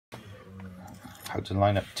how to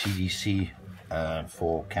line up TDC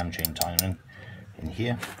for cam chain timing. In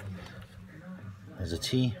here, there's a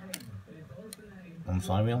T on the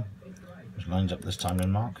flywheel, which lines up this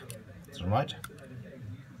timing mark to the right.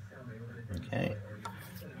 Okay,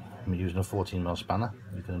 I'm using a 14mm spanner.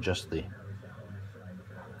 You can adjust the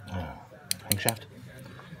crankshaft.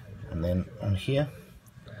 And then on here,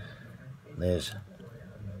 there's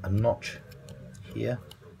a notch here.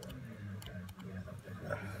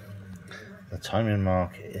 The timing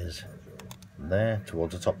mark is there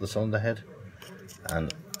towards the top of the cylinder head,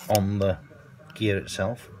 and on the gear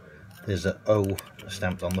itself there's an O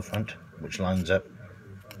stamped on the front, which lines up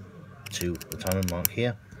to the timing mark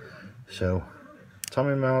here. So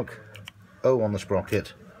timing mark, O on the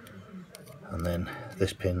sprocket, and then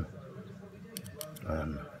this pin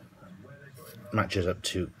matches up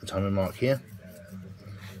to the timing mark here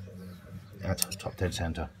at top dead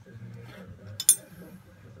center.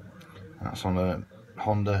 That's on a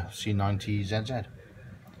Honda C90 ZZ.